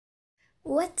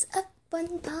What's up,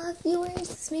 FunPod viewers?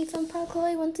 It's me,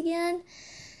 FunPod once again.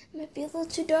 Might be a little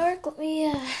too dark. Let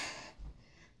me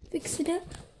fix it up.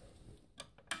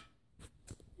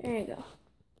 There you go.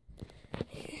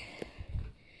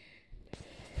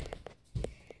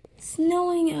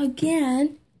 Snowing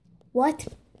again. What?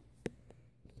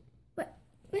 What?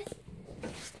 What?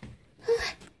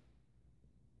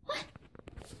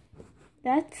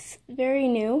 That's very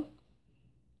new.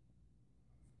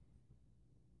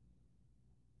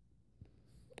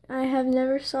 I have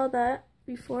never saw that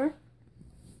before.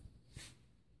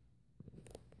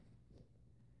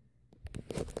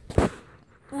 That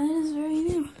is very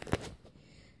new.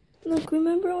 Look,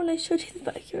 remember when I showed you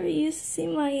the backyard, you used to see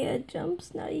my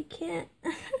jumps? Now you can't.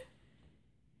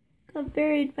 Got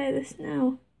buried by the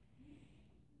snow.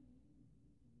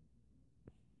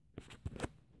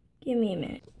 Give me a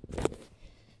minute.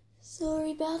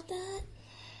 Sorry about that.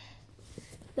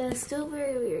 That's still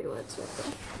very weird what's with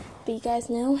it. But you guys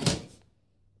know,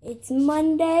 it's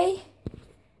Monday,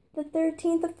 the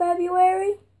 13th of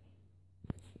February.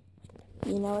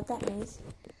 You know what that means.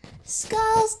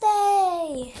 Skulls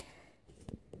Day!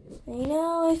 I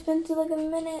know, I spent like a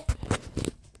minute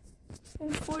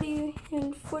and 1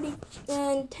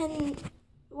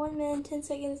 minute and 10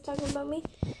 seconds talking about me.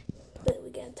 But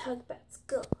we gotta talk about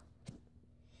Skull.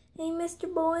 Hey,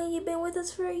 Mr. Boy, you've been with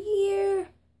us for a year.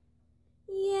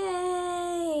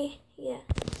 Yay! Yeah.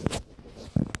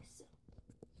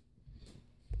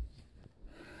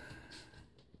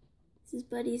 This is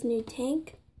Buddy's new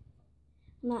tank.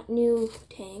 Not new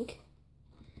tank.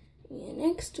 Yeah,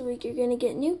 next week you're gonna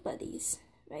get new buddies.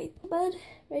 Right, Bud?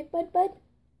 Right, Bud?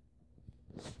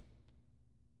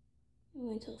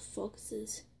 Wait until it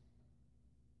focuses.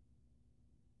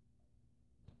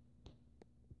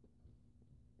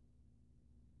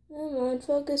 Come on,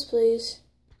 focus, please.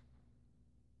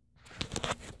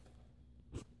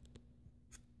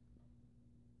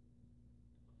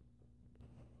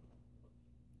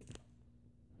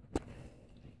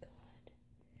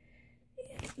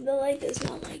 The light does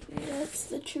not like me, that's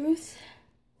the truth.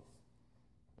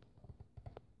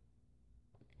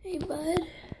 Hey, Bud.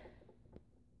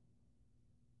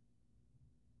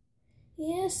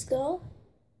 Yeah, Skull.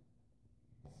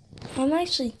 I'm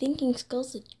actually thinking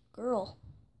Skull's a girl.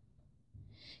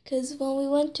 Because when we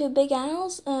went to Big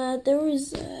Al's, there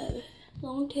was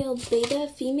long-tailed beta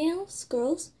females,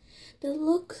 girls, that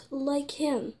look like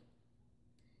him.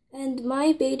 And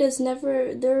my betas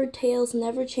their tails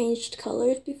never changed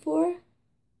colors before.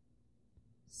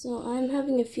 So I'm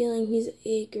having a feeling he's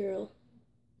a girl.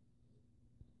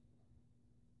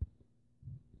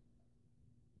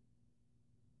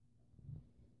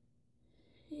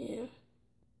 Yeah.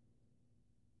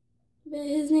 But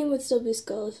his name would still be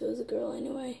Skull if it was a girl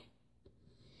anyway.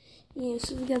 Yeah,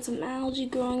 so we got some algae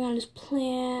growing on his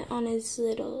plant, on his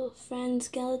little friend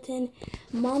skeleton.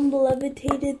 Mom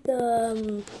levitated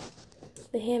the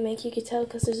hammock. You could tell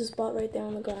because there's a spot right there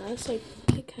on the glass. Like,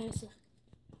 it kind of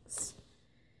sucks.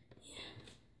 Yeah.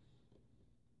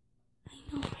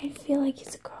 I know, I feel like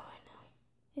he's a girl right now.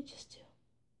 I just do.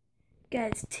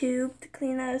 Got his tube to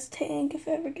clean out his tank if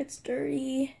it ever gets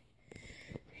dirty.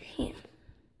 Yeah.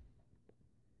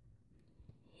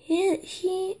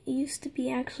 He used to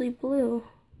be actually blue,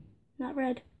 not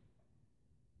red.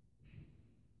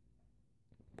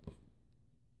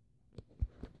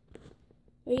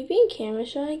 Are you being camera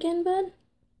shy again, Bud?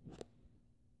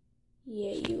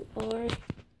 Yeah, you are.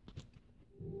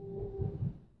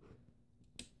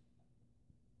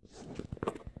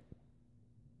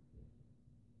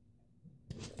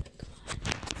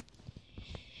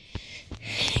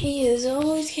 He is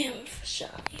always camera shy.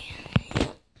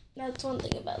 That's one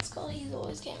thing about Skull, he's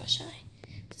always camera shy.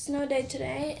 It's snow day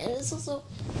today, and it's also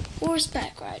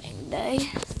horseback riding day.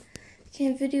 I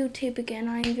can't videotape again,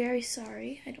 I am very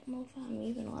sorry. I don't know if I'm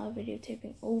even allowed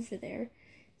videotaping over there.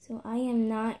 So I am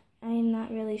not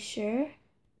really sure.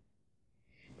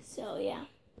 So yeah.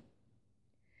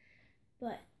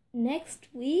 But next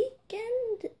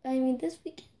weekend, this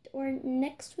weekend or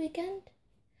next weekend,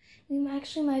 we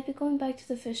actually might be going back to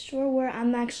the fish store where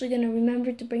I'm actually going to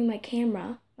remember to bring my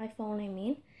camera, my phone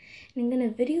and I'm going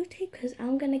to videotape because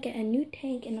I'm going to get a new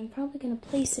tank and I'm probably going to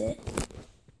place it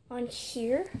on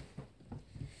here.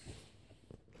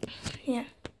 Yeah.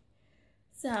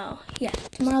 So, yeah,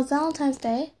 tomorrow's Valentine's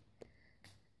Day.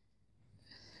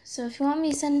 So if you want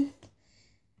me to send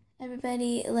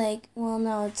everybody, well,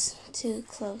 no, it's too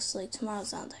close,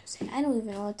 tomorrow's Valentine's Day. I don't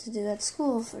even know what to do at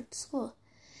school for school.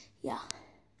 Yeah.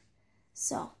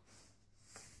 So,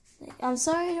 I'm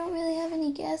sorry I don't really have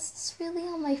any guests really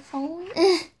on my phone.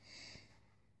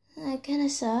 That kind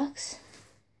of sucks.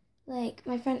 like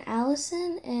my friend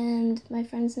Allison and my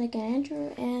friends Nick and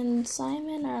Andrew and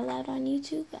Simon are allowed on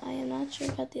YouTube, but I am not sure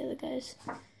about the other guys.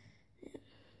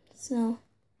 So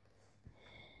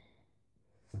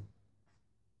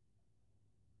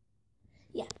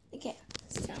yeah, okay.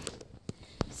 So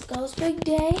Skull's big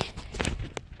day.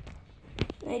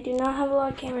 I do not have a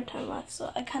lot of camera time left,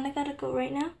 so I kind of gotta go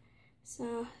right now.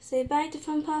 So say bye to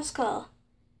Fun Pascal.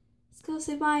 Skull,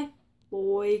 say bye.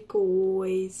 Bye,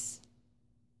 guys.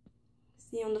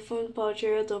 See you on the Fun Paw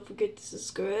channel. Don't forget to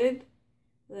subscribe,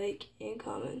 like, and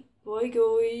comment. Bye,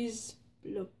 guys.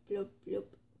 Blup, blup,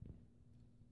 blup.